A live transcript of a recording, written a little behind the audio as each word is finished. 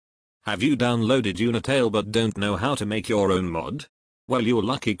Have you downloaded Unitale but don't know how to make your own mod? Well, you're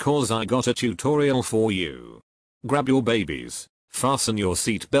lucky cause I got a tutorial for you. Grab your babies, fasten your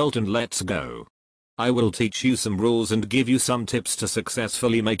seatbelt and let's go. I will teach you some rules and give you some tips to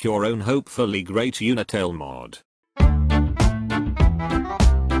successfully make your own hopefully great Unitale mod.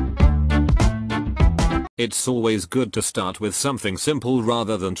 It's always good to start with something simple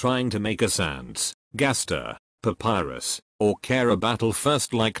rather than trying to make a Sans, Gaster, Papyrus, or Kara battle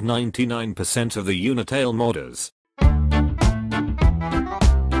first like 99% of the Unitale modders.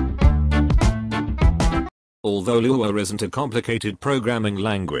 Although Lua isn't a complicated programming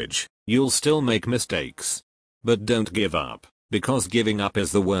language, you'll still make mistakes. But don't give up, because giving up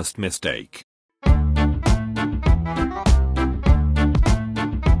is the worst mistake.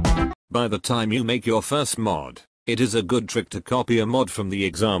 By the time you make your first mod, it is a good trick to copy a mod from the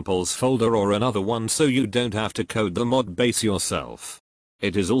examples folder or another one so you don't have to code the mod base yourself.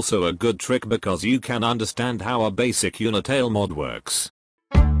 It is also a good trick because you can understand how a basic Unitale mod works.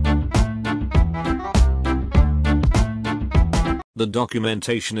 The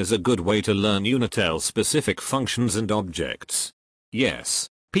documentation is a good way to learn Unitale specific functions and objects. Yes,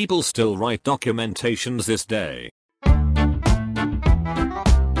 people still write documentations this day.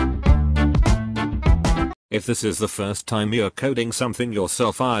 If this is the first time you're coding something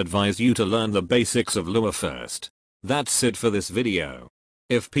yourself, I advise you to learn the basics of Lua first. That's it for this video.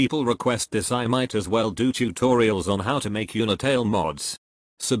 If people request this, I might as well do tutorials on how to make Unitale mods.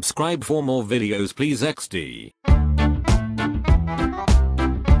 Subscribe for more videos please XD.